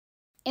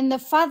In the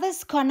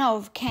farthest corner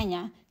of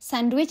Kenya,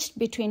 sandwiched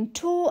between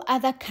two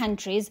other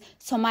countries,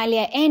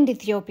 Somalia and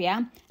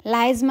Ethiopia,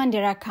 lies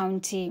Mandera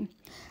County,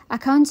 a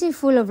county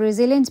full of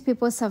resilient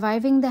people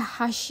surviving the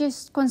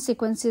harshest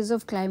consequences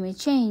of climate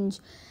change.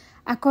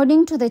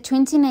 According to the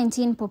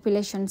 2019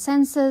 population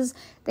census,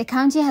 the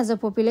county has a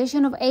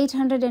population of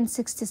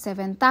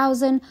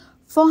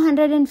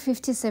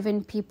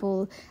 867,457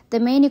 people. The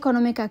main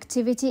economic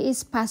activity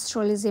is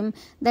pastoralism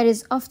that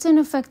is often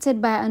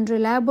affected by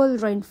unreliable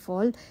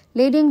rainfall,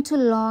 leading to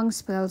long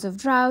spells of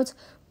drought,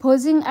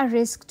 posing a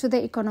risk to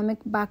the economic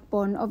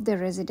backbone of the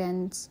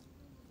residents.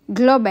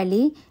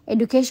 Globally,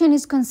 education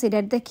is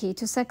considered the key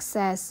to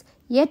success,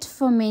 yet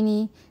for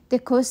many, the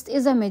cost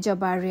is a major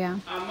barrier.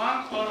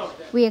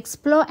 We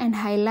explore and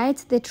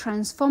highlight the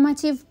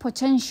transformative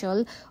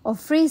potential of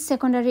free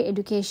secondary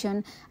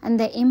education and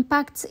the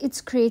impacts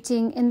it's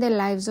creating in the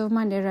lives of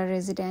Mandera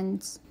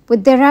residents.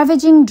 With the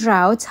ravaging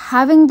drought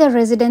having the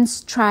residents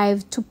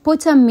strive to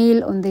put a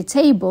meal on the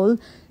table,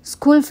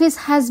 school fees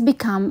has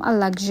become a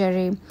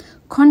luxury,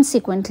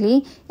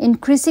 consequently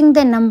increasing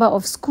the number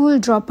of school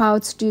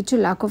dropouts due to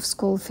lack of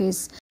school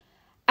fees.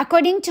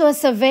 According to a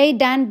survey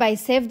done by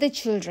Save the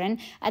Children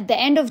at the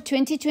end of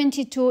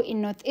 2022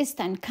 in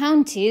northeastern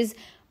counties,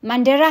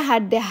 Mandera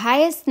had the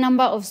highest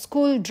number of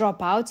school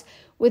dropouts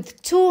with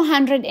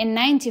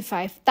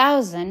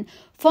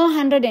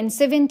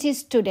 295,470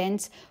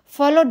 students,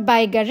 followed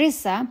by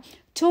Garissa,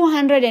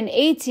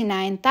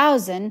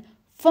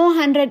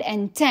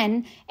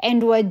 289,410,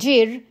 and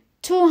Wajir,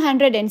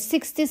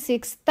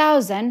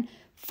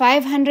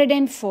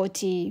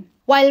 266,540.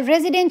 While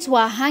residents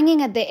were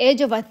hanging at the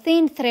edge of a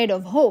thin thread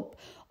of hope,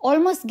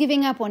 almost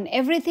giving up on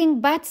everything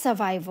but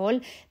survival,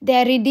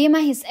 their redeemer,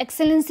 His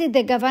Excellency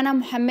the Governor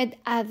Mohamed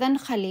Adan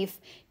Khalif,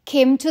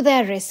 came to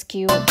their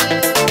rescue.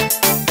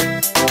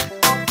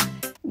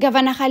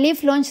 Governor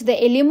Khalif launched the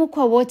Elimu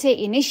kwa Wote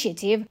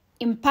initiative,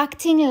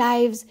 impacting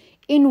lives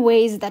in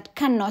ways that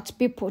cannot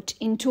be put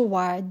into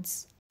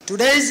words.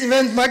 Today's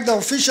event marked the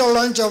official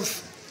launch of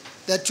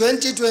the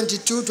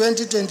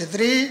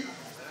 2022-2023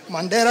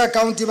 Mandera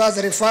County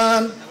Bursary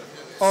Fund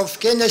of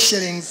Kenya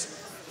shillings,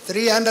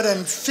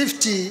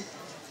 350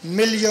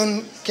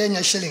 million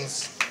Kenya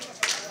shillings.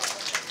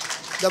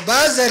 The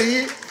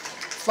bursary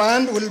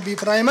fund will be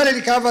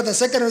primarily cover the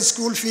secondary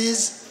school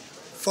fees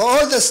for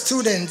all the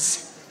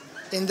students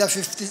in the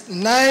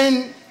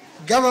 59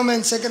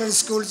 government secondary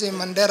schools in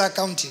Mandera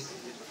County.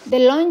 The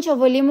launch of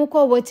Elimu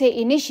kwa Wote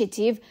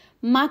initiative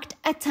marked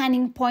a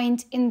turning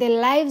point in the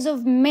lives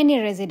of many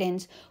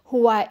residents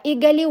who are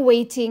eagerly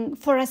waiting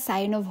for a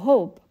sign of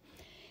hope.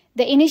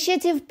 The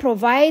initiative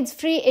provides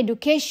free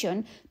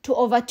education to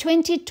over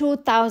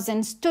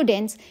 22,000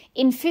 students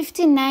in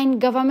 59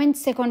 government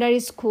secondary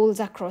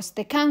schools across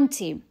the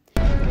county.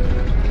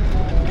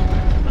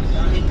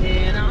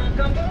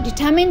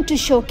 Determined to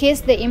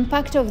showcase the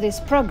impact of this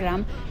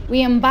program,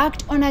 we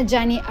embarked on a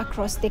journey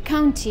across the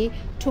county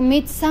to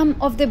meet some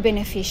of the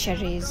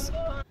beneficiaries.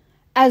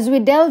 As we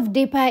delve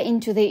deeper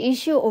into the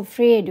issue of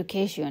free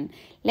education,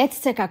 let's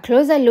take a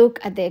closer look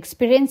at the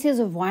experiences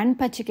of one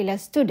particular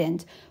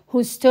student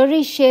whose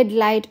story shed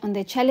light on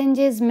the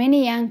challenges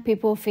many young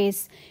people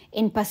face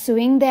in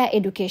pursuing their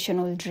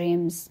educational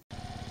dreams.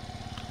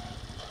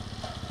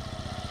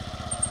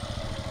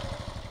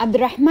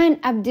 Abdurrahman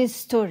Abdi's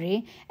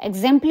story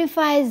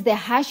exemplifies the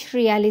harsh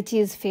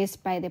realities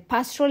faced by the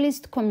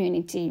pastoralist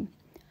community.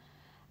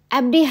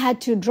 Abdi had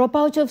to drop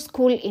out of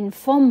school in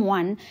Form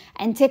 1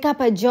 and take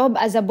up a job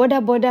as a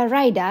boda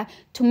rider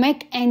to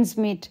make ends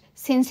meet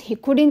since he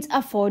couldn't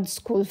afford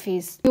school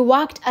fees. He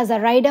worked as a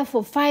rider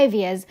for 5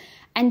 years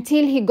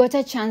until he got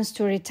a chance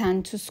to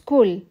return to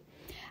school.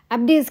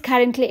 Abdi is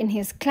currently in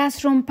his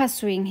classroom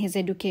pursuing his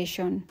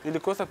education.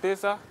 Nilikosa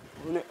pesa,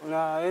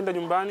 unaenda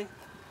nyumbani,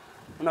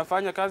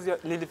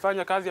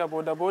 nilifanya kazi ya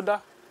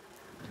boda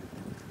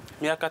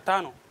miaka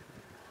 5.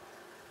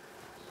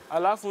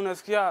 Alafu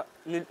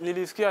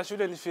nilisikia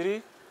shule ni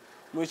free.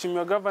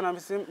 Mheshimiwa Governor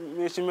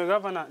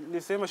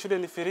nilisema shule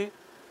ni free.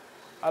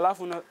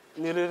 Alafu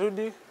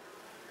nilirudi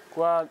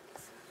kwa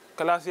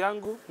klasi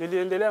yangu,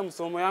 niliendelea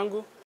masomo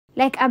yangu.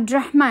 Like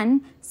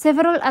Abdurrahman,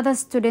 several other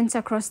students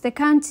across the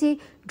county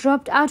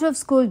dropped out of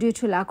school due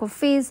to lack of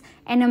fees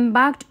and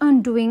embarked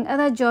on doing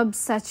other jobs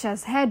such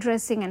as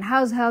hairdressing and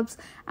house helps,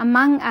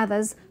 among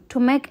others, to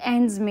make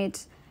ends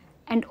meet,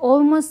 and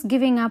almost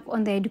giving up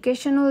on the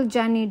educational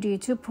journey due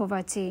to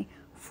poverty.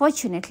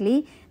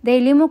 Fortunately, the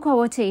Elimu kwa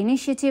Wote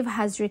initiative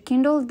has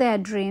rekindled their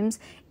dreams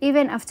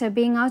even after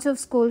being out of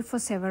school for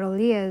several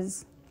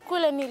years.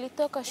 Kule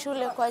nilitoka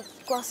shule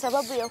kwa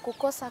sababu ya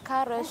kukosa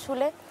karo ya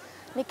shule.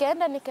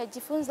 Nikaenda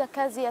nikajifunza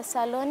kazi ya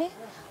saloni,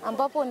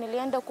 ambapo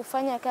nilienda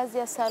kufanya kazi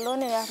ya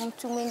saloni ya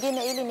mtu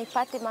mwingine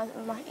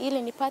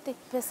ili nipate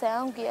pesa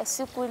yangu ya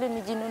siku ili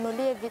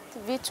nijinunulie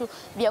vitu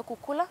vya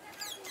kukula.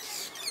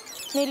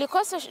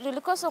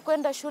 Nilikosa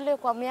kwenda shule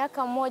kwa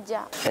miaka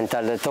 1.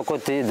 Ental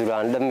tokoti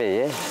duran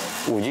dame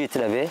ujit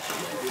labe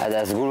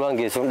ada school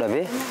wange son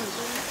labe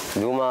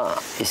duma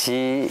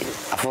isi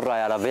afura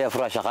ya labe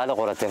afura shaqale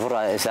qorate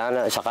afura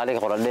isana shaqale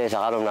qorade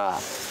shaqaluna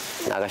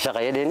naga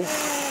shaqaydeni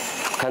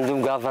kan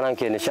dum gafanan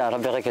keen insha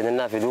rabbi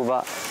keenna fi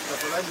duba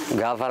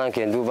gafanan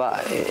keen duba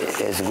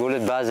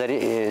isguulad bazari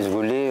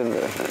isguuli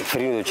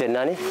friido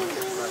chenani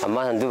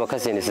amma duba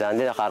kasin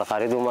islandina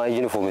qarqaridu ma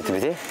uniform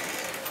tibite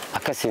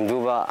akasin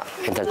duba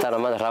inta tara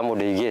ma ramo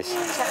deges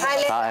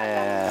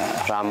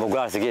ramo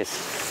garsiges.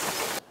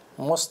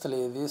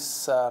 Mostly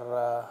these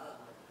are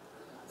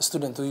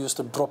students who used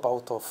to drop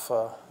out of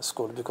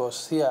school,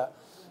 because here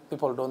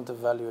people don't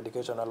value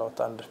education a lot,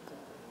 and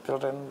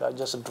children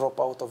just drop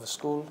out of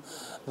school.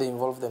 They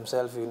involve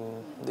themselves in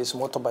these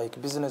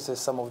motorbike businesses.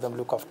 Some of them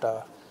look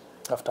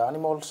after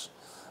animals.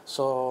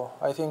 So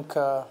I think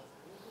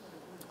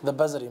the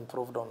bursary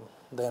improved on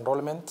the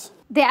enrollment.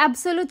 The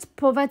absolute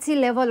poverty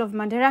level of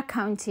Mandera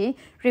County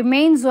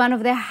remains one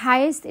of the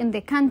highest in the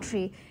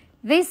country.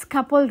 This,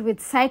 coupled with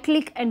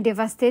cyclic and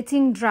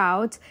devastating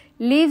drought,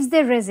 leaves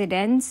the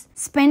residents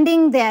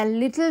spending their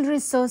little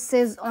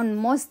resources on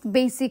most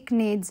basic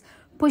needs,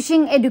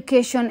 pushing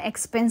education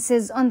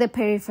expenses on the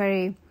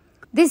periphery.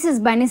 This is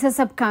Banisa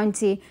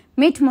Sub-County.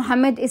 Meet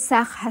Mohamed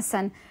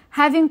Hassan.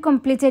 Having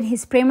completed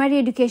his primary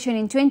education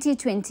in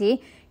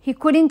 2020, he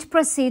couldn't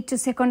proceed to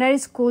secondary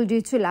school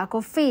due to lack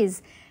of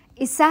fees.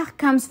 Isaac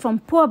comes from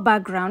poor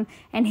background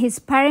and his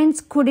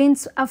parents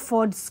couldn't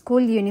afford school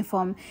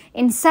uniform.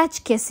 In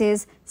such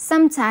cases,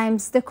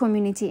 sometimes the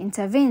community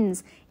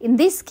intervenes. In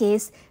this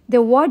case,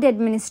 the ward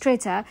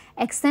administrator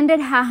extended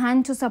her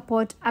hand to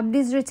support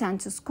Abdi's return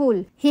to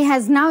school. He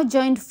has now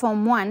joined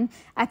Form 1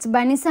 at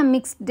Banisa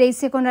Mixed Day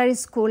Secondary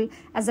School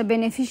as a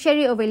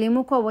beneficiary of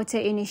Elimukwa Water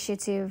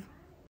Initiative.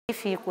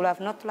 If he could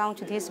have not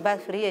launched this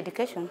bus-free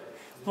education,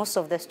 most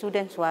of the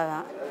students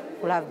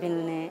would have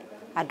been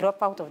a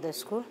dropout of the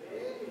school.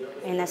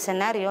 In a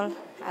scenario,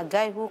 a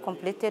guy who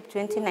completed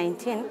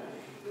 2019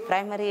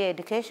 primary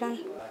education,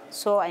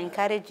 so I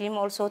encouraged him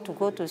also to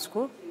go to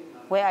school,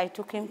 where I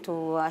took him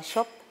to a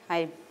shop.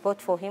 I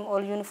bought for him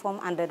all uniform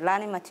and the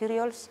learning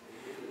materials,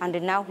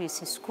 and now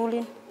he's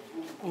schooling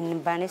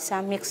in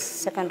Banisa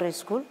Mixed Secondary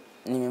School.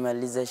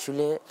 Nimemaliza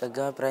shule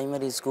Aga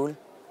Primary School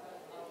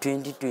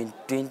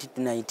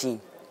 2019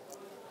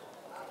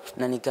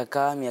 na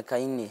nikakaa miaka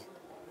 4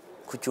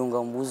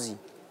 kuchunga mbuzi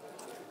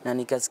na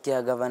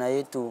nikasikia gavana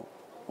yetu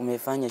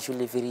umefanya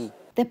shule free.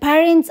 The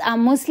parents are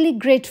mostly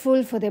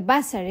grateful for the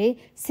bursary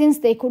since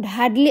they could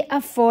hardly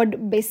afford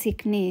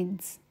basic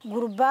needs.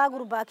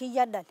 Gurba ki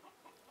yaddal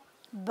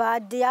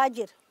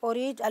baadiyajir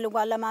orid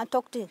alugalaman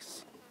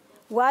toktis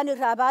wan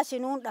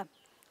rabasinun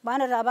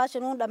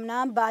dam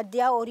nan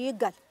baadiya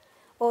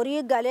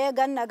origale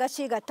gan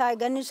agasi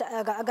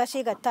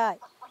gatai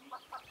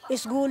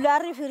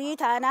isgular free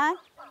tanan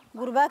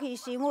gurba ki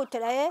simu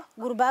trae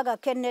gurba ga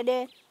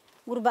kennede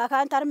gurba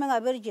kan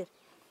tarmenga berjir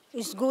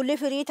isguli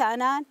free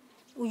tanan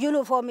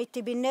uniform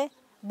itibinne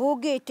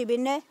bugi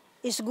itibinne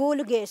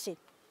isgul gesin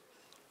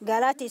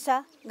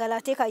galatisa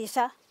galatika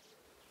isa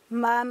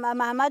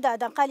Mohamed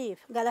Adan Khalif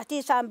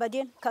galatisa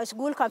ambadin ka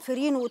isgul kan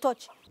free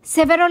nutoch.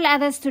 Several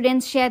other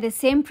students share the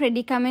same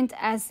predicament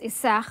as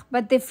Isaac,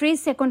 but the free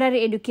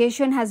secondary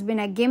education has been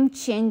a game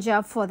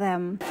changer for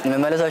them.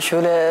 Nimemaliza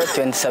shule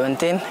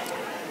 2017.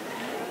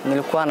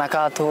 Nilikuwa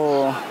nakaa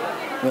tu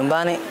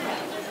nyumbani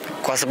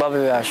kwa sababu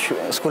ya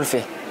school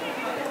fee.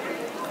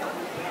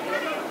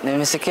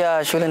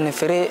 Nimesikia shule ni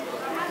free,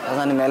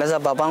 sasa nimeeleza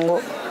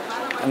babangu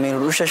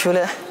amerudisha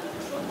shule,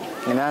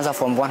 nimeanza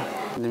form 1.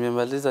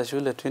 Nimemaliza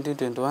shule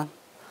 2021,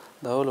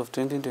 the whole of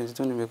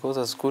 2022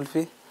 nimekosa school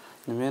fee,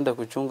 nimeenda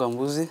kuchunga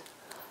mbuzi.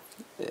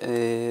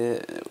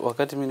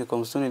 Wakati mimi niko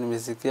msituni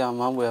nimesikia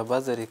mambo ya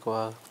bursary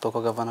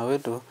kutoka gavana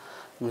wetu,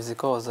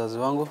 nimesikia wazazi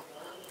wangu,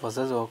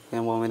 wazazi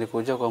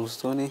wamenikujia kwa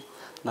msituni,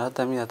 na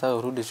hata mimi nataka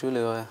kurudi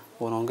shule,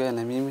 wanaongea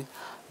na mimi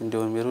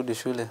ndio nimerudi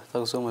shule, nataka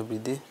kusoma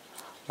bidii.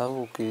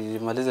 Alafu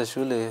ukimaliza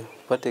shule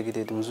upate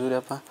grade mzuri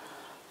hapa,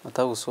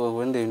 nataka kusoma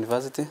uende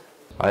university.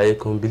 I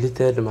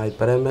completed my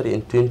primary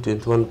in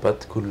 2021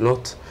 but could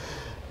not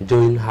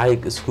join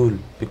high school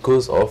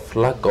because of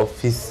lack of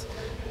fees.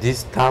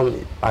 This time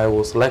I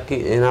was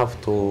lucky enough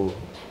to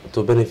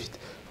benefit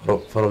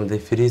from the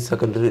free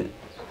secondary.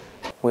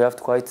 We have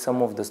quite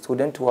some of the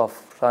students who have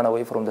run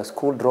away from the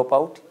school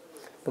dropout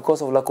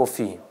because of lack of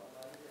fee.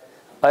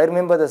 I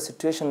remember the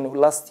situation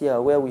last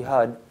year where we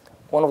had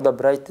one of the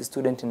bright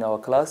students in our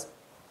class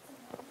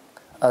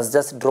has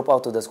just dropped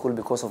out of the school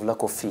because of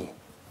lack of fee.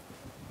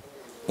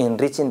 In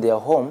reaching their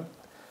home,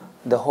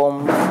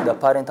 the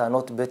parents are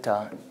not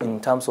better in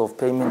terms of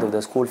payment of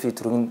the school fee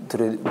to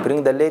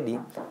bring the lady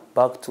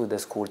back to the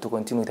school to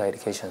continue with her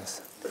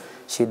educations.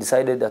 She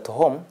decided at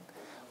home,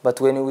 but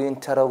when we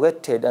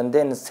interrogated and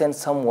then sent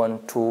someone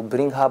to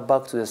bring her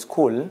back to the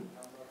school,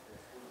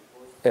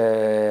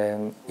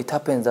 it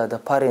happens that the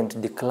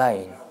parent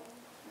declined,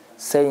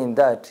 saying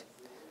that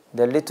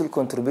the little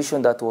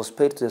contribution that was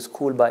paid to the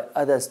school by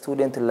other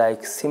students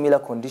like similar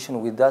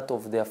condition with that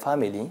of their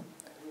family,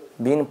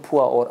 being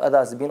poor or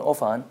others being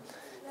orphan,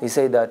 he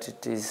said that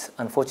it is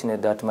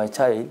unfortunate that my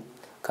child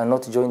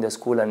cannot join the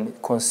school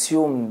and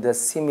consume the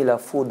similar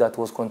food that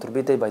was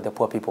contributed by the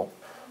poor people.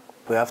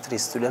 We have 3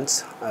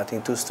 students. I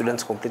think 2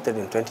 students completed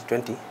in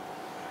 2020.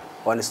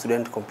 one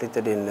student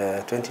completed in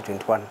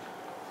 2021.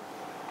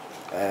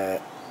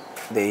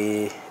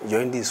 They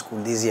joined the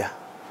school this year.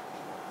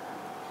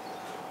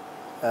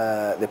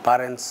 The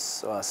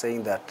parents were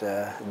saying that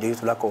due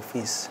to lack of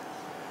fees,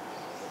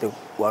 they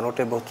were not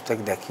able to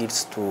take their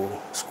kids to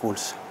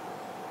schools.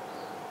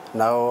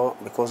 Now,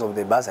 because of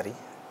the bursary,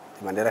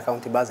 the Mandera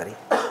County bursary,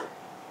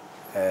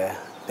 they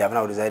have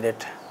now decided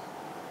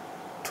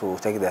to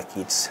take their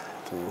kids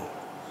to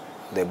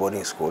the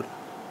boarding school.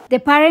 The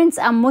parents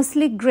are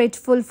mostly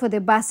grateful for the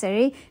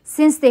bursary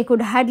since they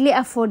could hardly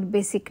afford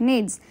basic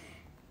needs.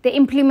 The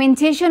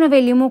implementation of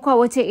a Limukwa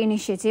Water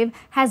Initiative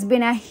has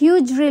been a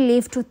huge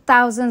relief to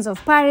thousands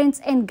of parents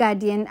and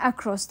guardians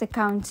across the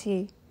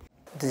county.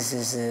 This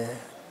is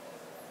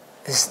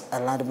a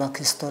landmark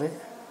history,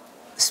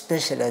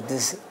 especially at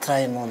this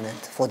trying moment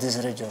for this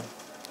region.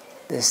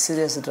 The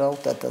serious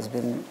drought that has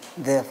been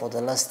there for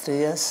the last 3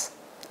 years,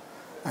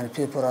 and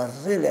people are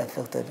really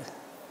affected.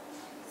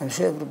 I'm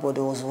sure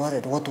everybody was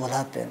worried what will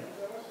happen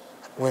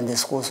when the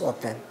schools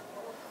open.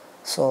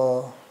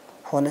 So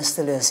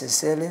honestly and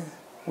sincerely,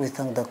 we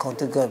thank the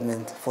county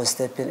government for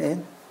stepping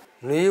in.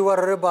 Nui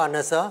warriba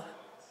nasa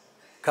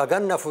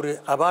kaganna furi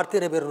abarti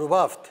ne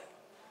bernubaft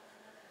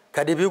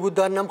kadibi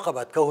guddan nam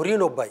qabat ka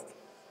hurin obbay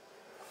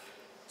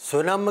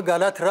sunam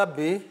galat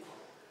rabbi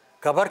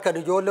kabar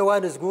kan jolle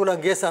wan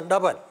isgulan gesan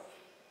daban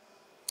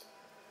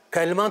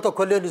kalman to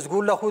kolle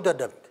isgulla khuda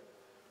dabt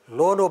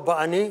lono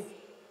baani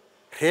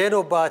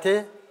reno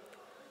bate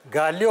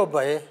galli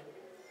obbaye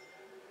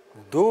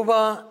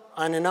duba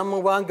an nam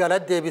wan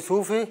galat de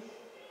bisufi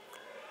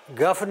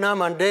Governor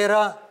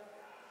Mandera,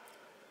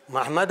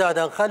 Mohamed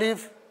Adan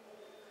Khalif,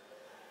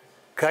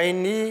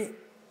 kaini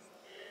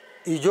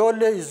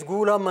ijole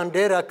isgula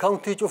Mandera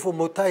County chufu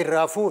mutai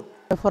rafud.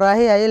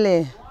 Furahia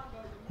ile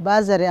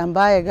bazari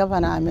ambaye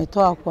governor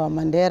ametoa kwa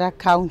Mandera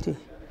County.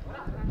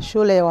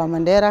 Shule wa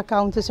Mandera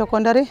County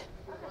Secondary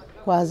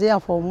kuanzia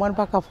form 1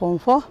 mpaka form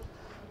 4.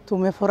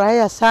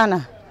 Tumefurahia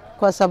sana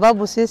kwa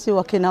sababu sisi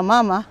wakina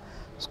mama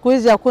siku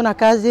hizi hakuna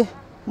kazi.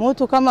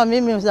 Mtu kama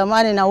mimi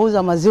zamani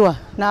nauza maziwa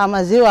na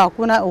maziwa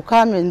hakuna,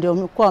 ukame ndio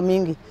mkoa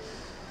mingi.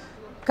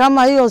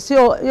 Kama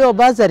hiyo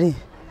bazari,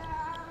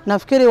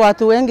 nafikiri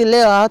watu wengi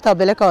leo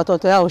hawatabeleka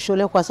watoto yao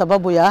shule kwa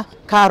sababu ya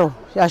karo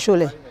ya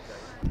shule.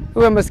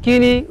 Uwe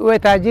maskini, uwe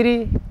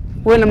tajiri,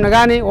 uwe namna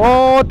gani,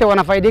 wote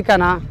wanafaidika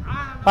na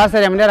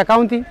bazari ya Mandera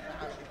County.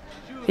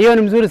 Hiyo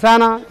ni mzuri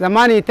sana.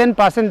 Zamani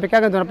 10% pekee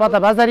yake tunapata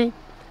bazari,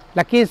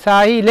 lakini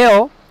saa hii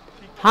leo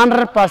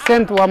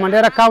 100% wa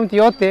Mandera County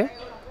yote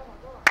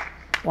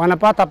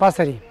wanapata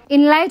basari.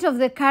 In light of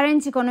the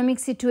current economic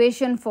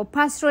situation for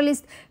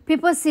pastoralists,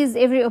 people seize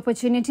every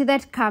opportunity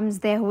that comes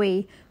their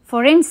way.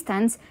 For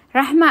instance,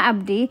 Rahma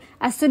Abdi,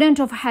 a student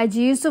of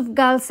Haji Yusuf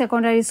Girls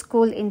Secondary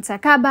School in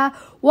Takaba,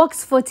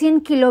 walks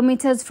 14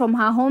 kilometers from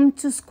her home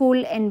to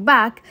school and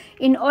back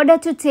in order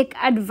to take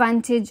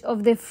advantage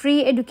of the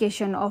free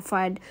education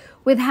offered.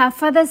 With her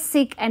father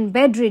sick and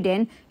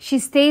bedridden, she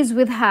stays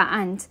with her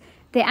aunt.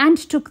 The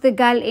aunt took the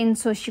girl in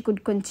so she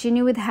could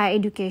continue with her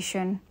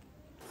education.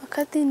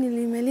 Wakati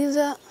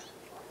nilimaliza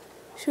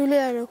shule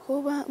ya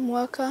Rukoba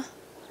mwaka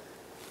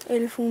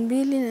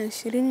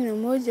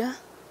 2021,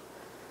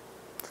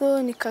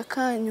 so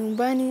nikakaa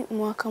nyumbani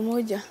mwaka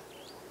moja.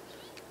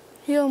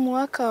 Hiyo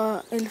mwaka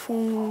wa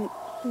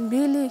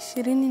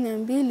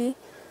 2022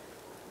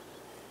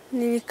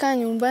 nilikaa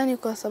nyumbani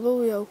kwa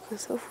sababu ya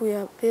ukosefu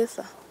ya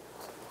pesa.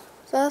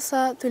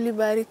 Sasa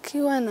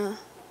tulibarikiwa na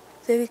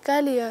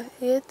serikali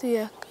yetu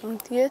ya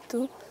kaunti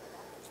yetu,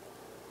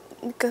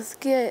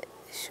 nikasikia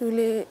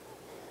shule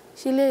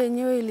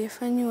yenyewe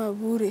ilifanywa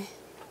bure.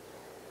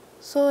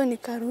 So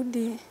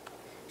nikarudi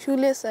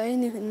shule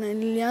saini na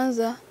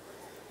nilianza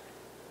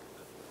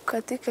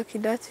katika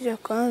kidato cha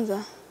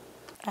kwanza.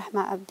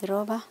 Rahma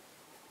Abdiroba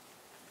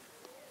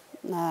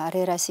na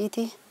Rera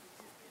City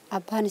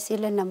abani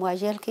sile na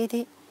mwajel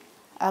kiti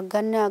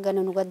agana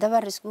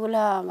nugadabar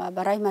iskula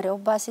barai mare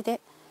obasite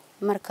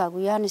marka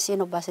guyani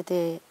sino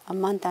basite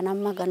amanta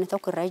namma ganne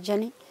tok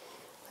rajani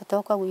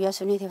atoka guya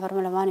suniti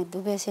farmalamani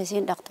dube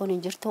sesin daqtoni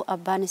jirtu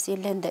abani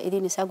sile da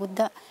idin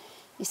isagudda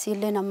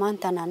isile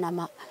namanta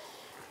nama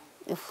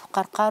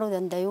qarqaru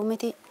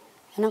dandayumiti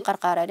أنا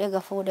قرقارة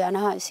لقى فودي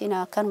أنا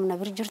سينا كان من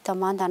برجر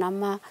تمان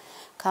أنا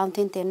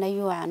كاونتين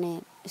تنيو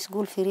يعني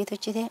سقول فريتو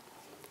كده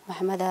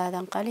محمد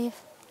أدان خليف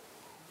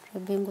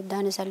ربين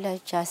قداني سلا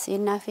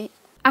جاسين نافي.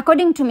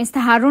 According to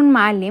Mr. Harun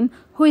Maalim,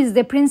 who is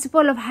the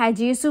principal of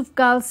Haji Yusuf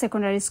Girls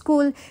Secondary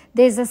School,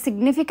 there is a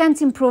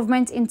significant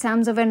improvement in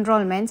terms of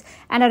enrollment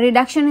and a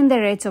reduction in the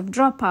rates of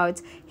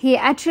dropouts. He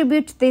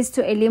attributes this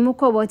to a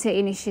Limukwa Water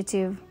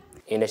Initiative.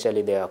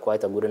 Initially, there are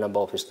quite a good number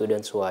of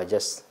students who are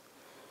just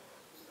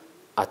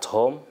at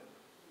home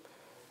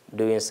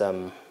doing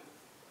some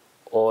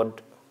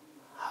odd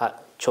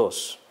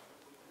chores.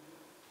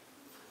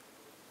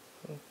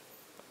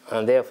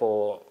 And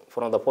therefore,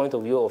 from the point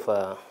of view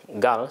of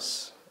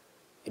girls'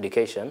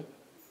 education,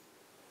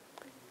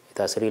 it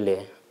has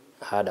really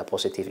had a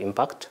positive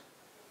impact.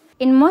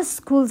 In most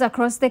schools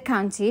across the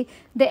county,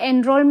 the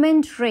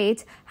enrollment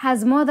rate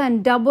has more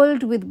than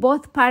doubled, with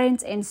both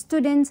parents and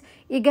students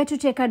eager to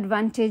take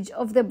advantage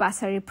of the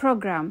bursary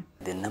program.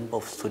 The number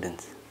of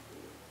students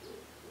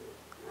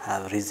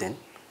have risen.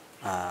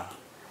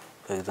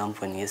 For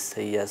example, in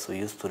years we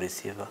used to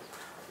receive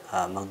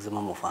a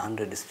maximum of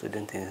 100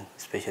 students,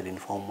 especially in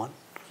Form 1.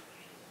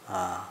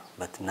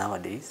 But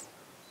nowadays,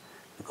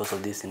 because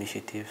of this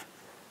initiative,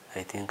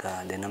 I think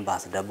the number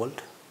has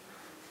doubled.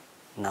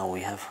 Now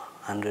we have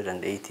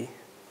 180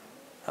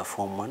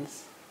 Form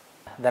 1s.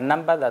 The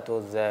number that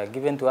was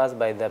given to us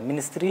by the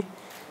ministry,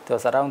 it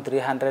was around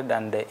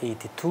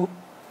 382.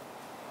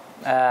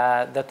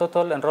 The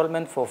total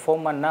enrollment for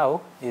Form 1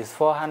 now is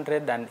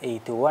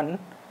 481.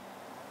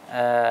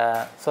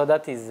 So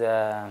that is,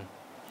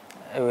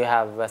 we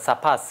have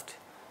surpassed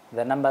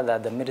the number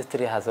that the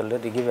ministry has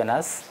already given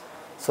us.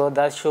 So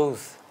that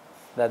shows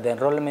that the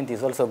enrollment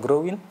is also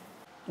growing.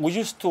 We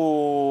used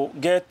to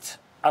get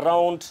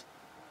around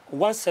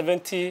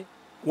 170,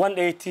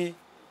 180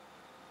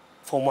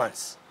 for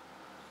months.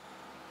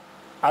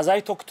 As I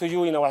talk to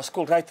you in our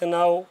school right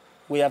now,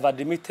 we have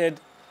admitted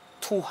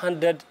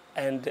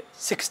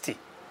 260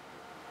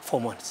 for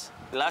months.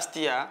 Last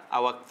year,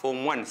 our Form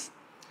 1s,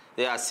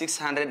 there are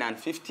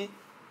 650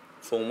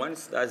 Form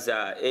 1s, that's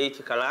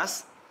 8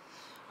 class.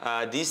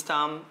 This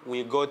time,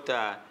 we got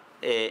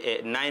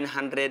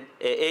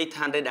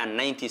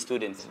 890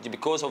 students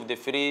because of the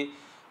free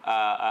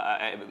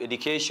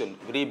education,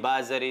 free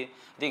bursary.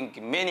 I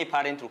think many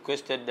parents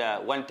requested,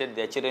 wanted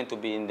their children to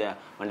be in the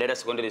Mandera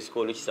Secondary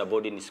School, which is a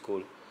boarding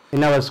school.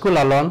 In our school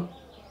alone,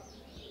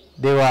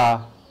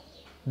 the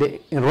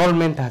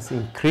enrollment has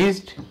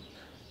increased.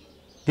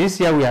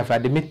 This year we have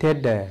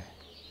admitted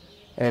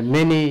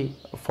many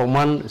Form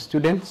 1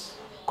 students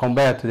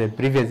compared to the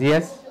previous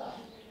years.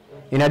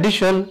 In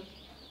addition,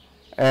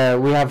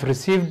 we have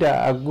received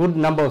a good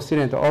number of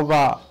students,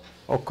 over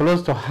or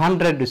close to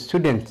 100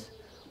 students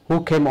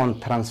who came on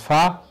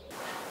transfer.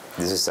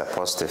 This is a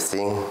positive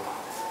thing,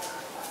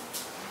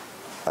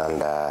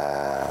 and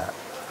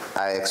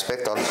I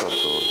expect also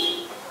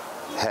to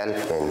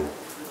help in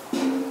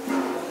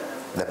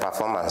the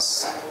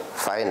performance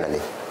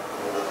finally,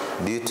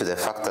 due to the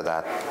fact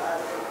that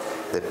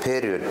the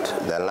period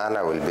the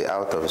learner will be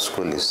out of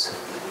school is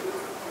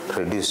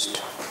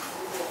reduced.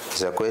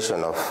 It's a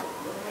question of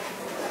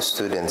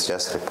students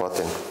just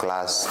reporting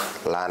class,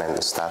 learning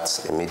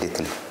starts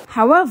immediately.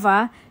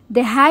 However,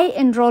 the high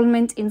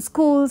enrollment in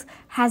schools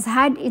has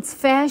had its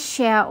fair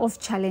share of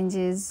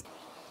challenges.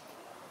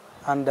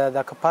 And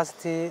the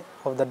capacity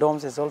of the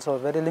dorms is also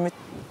very limited,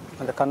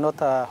 and they cannot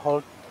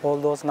hold all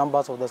those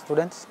numbers of the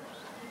students.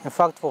 In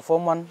fact, for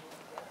Form 1,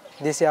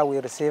 this year we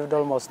received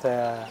almost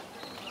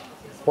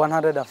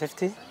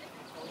 150,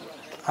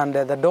 and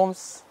the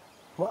dorms,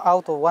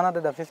 out of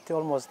 150,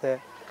 almost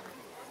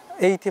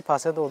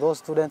 80% of those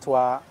students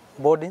were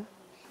boarding.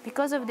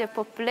 Because of the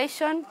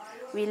population,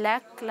 we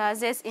lack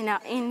classes. In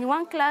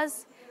one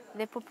class,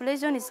 the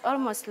population is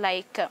almost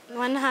like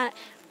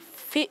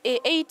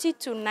 80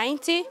 to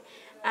 90,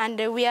 and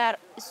we are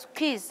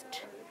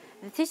squeezed.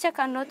 The teacher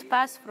cannot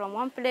pass from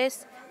one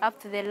place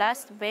up to the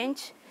last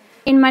bench.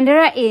 In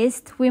Mandera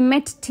East, we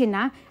met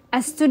Tina,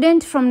 a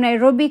student from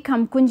Nairobi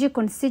Kamkunji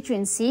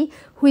constituency,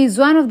 who is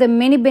one of the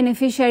many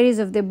beneficiaries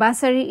of the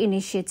bursary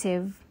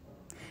initiative.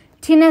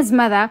 Tina's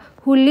mother,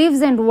 who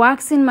lives and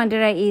works in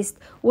Mandera East,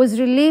 was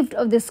relieved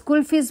of the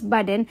school fees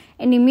burden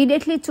and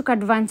immediately took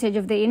advantage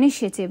of the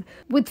initiative.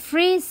 With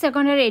free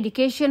secondary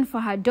education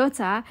for her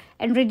daughter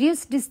and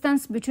reduced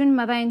distance between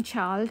mother and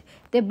child,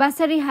 the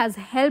bursary has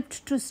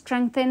helped to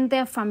strengthen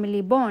their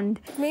family bond.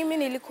 Mimi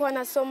nilikuwa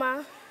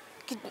nasoma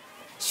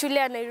shule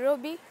ya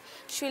Nairobi,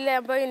 shule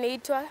ambayo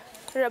inaitwa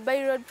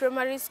Rabai Road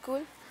Primary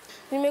School.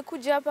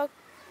 Nimekuja hapa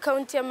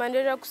kaunti ya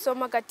Mandera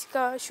kusoma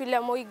katika shule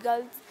ya Moi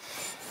Girls.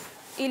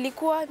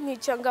 Ilikuwa ni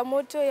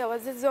changamoto ya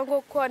wazazi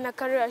wangu kuwa na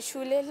karo ya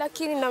shule,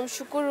 lakini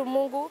namshukuru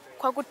Mungu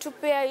kwa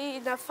kutupea hii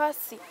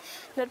nafasi,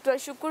 na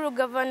tunashukuru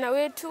gavana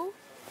wetu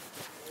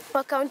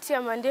wa kaunti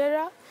ya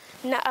Mandera,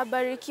 na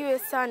abarikiwe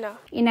sana.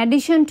 In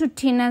addition to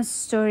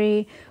Tina's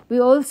story, we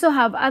also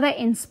have other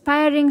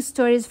inspiring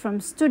stories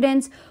from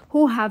students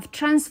who have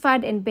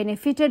transferred and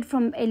benefited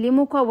from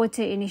Elimu kwa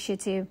Wote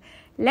initiative.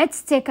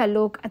 Let's take a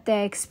look at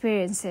their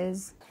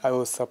experiences. I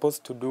was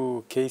supposed to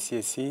do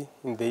KCSE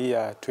in the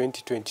year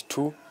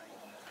 2022,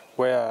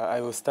 where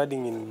I was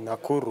studying in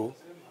Nakuru,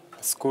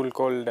 a school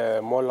called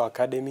Molo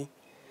Academy,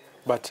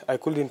 but I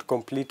couldn't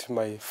complete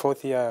my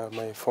fourth year,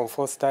 my Form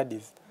 4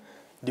 studies,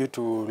 due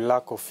to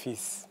lack of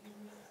fees.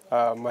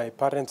 My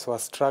parents were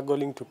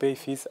struggling to pay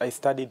fees. I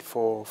studied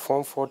for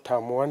Form 4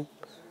 Term 1,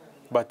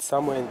 but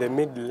somewhere in the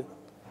middle,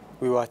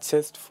 we were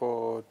chased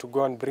to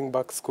go and bring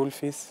back school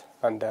fees,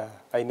 and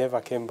I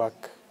never came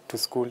back to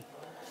school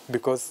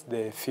because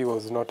the fee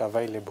was not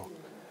available.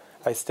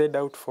 I stayed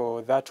out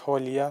for that whole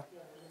year.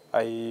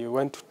 I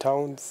went to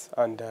towns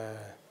and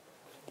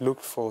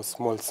looked for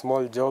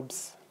small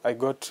jobs. I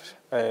got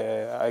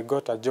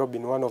a job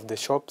in one of the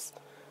shops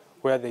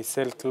where they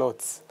sell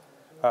clothes.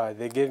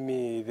 They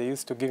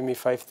used to give me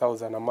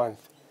 5,000 a month.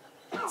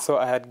 So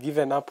I had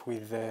given up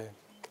with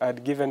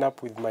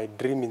my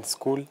dream in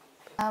school.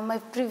 My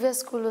previous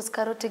school was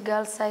Karoti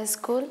Girls High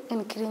School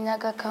in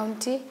Kirinyaga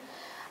County.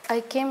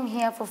 I came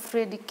here for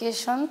free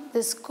education.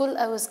 The school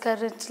I was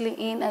currently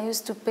in, I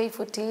used to pay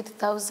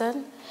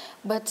 48,000,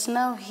 but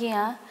now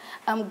here,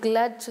 I'm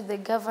glad to the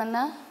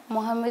governor,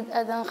 Mohamed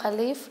Adan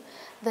Khalif,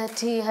 that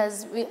he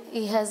has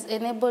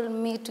enabled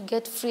me to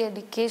get free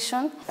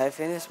education. I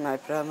finished my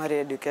primary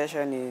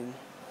education in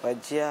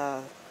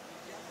Wajia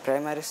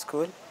Primary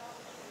School,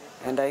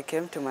 and I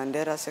came to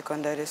Mandera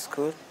Secondary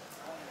School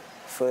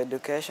for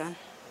education.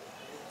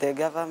 The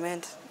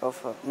government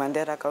of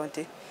Mandera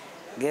County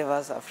gave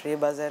us a free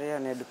bursary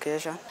on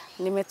education.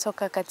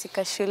 Nimetoka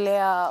katika shule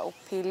ya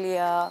upili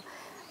ya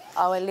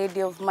Our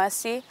Lady of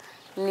Mercy.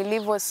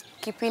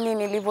 Kipindi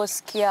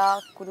nilivyosikia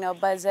kuna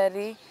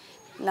bursary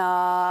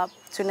na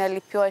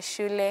tunalipiwa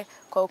shule,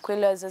 kwa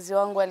ukweli wazazi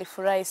wangu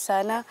walifurahi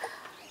sana.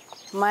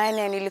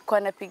 Maana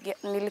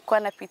nilikuwa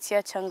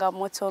napitia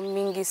changamoto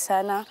mingi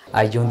sana.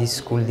 I joined this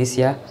school this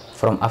year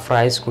from Afra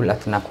High School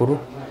at Nakuru.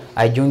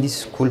 I joined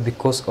this school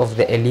because of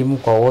the Elimu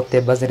kwa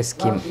Wote bursary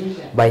scheme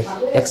by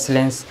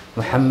Excellence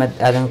Mohamed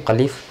Adan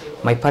Khalif.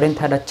 My parents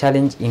had a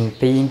challenge in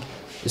paying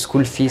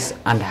school fees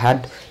and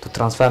had to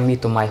transfer me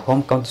to my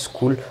home county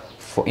school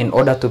in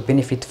order to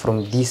benefit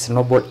from this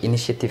noble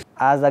initiative.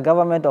 As the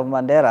government of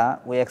Mandera,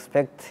 we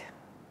expect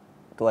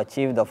to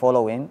achieve the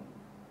following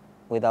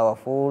with our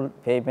full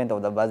payment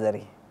of the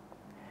bursary.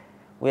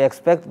 We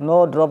expect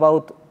no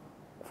dropout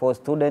for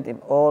students in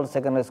all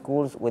secondary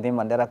schools within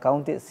Mandera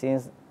County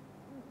since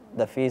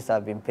the fees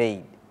have been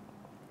paid.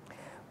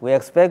 We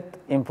expect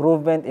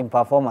improvement in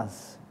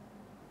performance.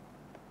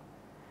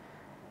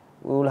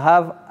 We will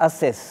have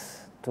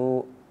access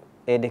to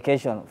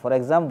education. For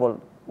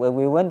example, when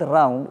we went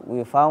around,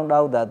 we found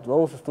out that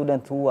those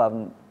students who have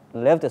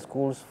left the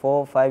schools 4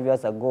 or 5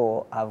 years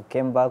ago have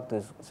come back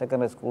to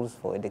secondary schools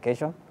for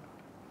education.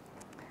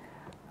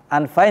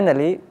 And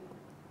finally,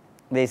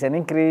 there is an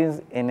increase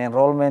in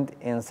enrollment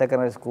in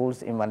secondary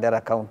schools in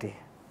Mandera County.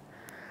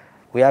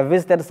 We have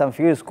visited some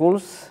few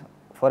schools.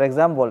 For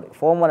example,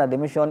 formal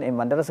admission in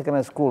Mandera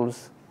secondary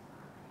schools,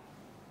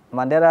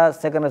 Mandera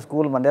Secondary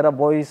School, Mandera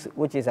Boys,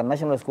 which is a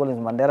national school in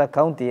Mandera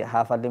County,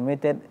 have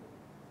admitted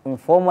in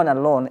Form 1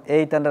 alone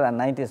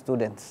 890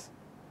 students.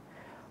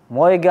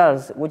 Moi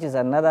Girls, which is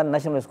another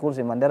national school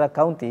in Mandera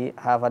County,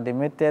 have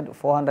admitted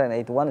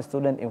 481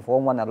 students in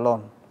Form 1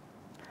 alone.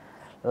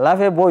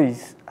 Lafe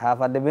Boys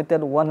have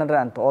admitted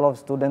 112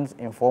 students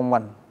in Form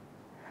 1.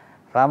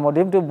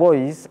 Ramodimtu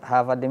Boys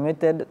have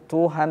admitted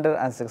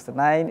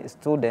 269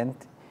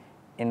 students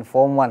in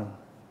Form 1.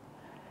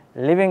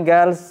 Living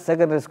Girls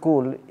Secondary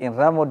School in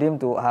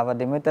Ramodimtu have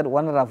admitted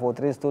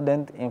 143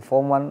 students in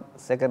Form 1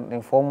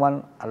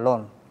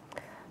 alone.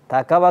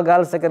 Takaba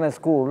Girls Secondary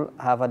School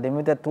have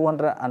admitted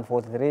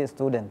 243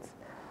 students.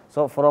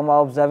 So from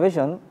our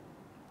observation,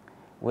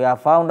 we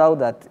have found out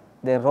that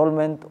the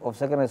enrollment of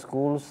secondary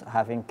schools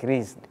have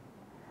increased.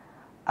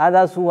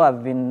 Others who have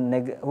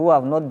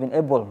not been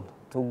able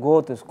to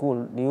go to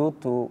school due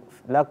to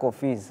lack of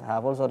fees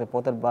have also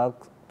reported back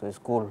to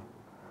school.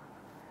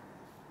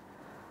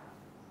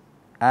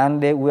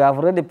 And we have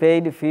already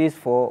paid fees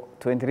for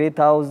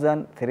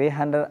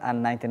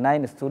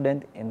 23,399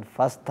 students in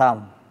first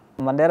term.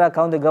 Mandera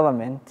County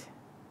Government,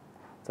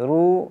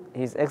 through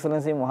His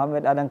Excellency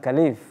Mohamed Adan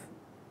Khalif,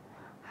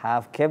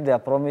 have kept their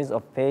promise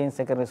of paying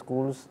secondary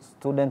schools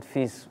student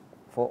fees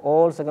for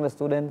all secondary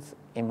students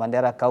in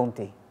Mandera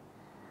County.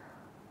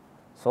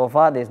 So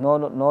far, there is no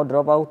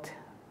dropout.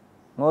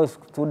 No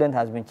student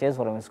has been chased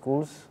from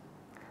schools.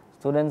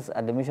 Students'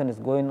 admission is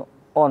going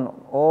on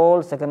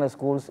all secondary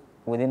schools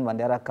within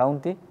Mandera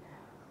County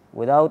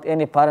without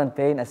any parent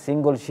paying a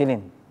single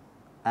shilling.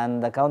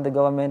 And the county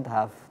government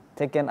have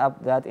taken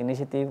up that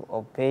initiative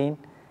of paying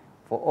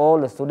for all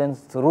the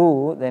students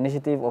through the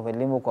initiative of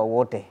Elimu kwa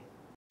Wote.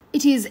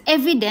 It is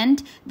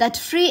evident that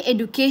free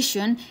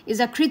education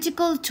is a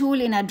critical tool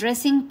in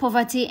addressing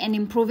poverty and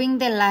improving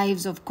the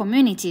lives of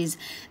communities.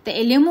 The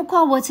Elimu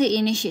kwa Wote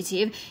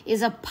initiative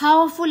is a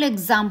powerful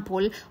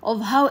example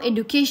of how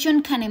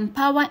education can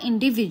empower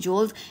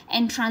individuals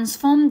and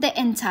transform the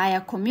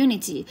entire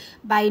community.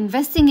 By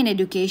investing in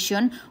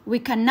education, we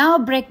can now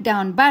break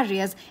down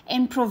barriers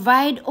and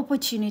provide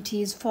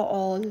opportunities for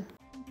all.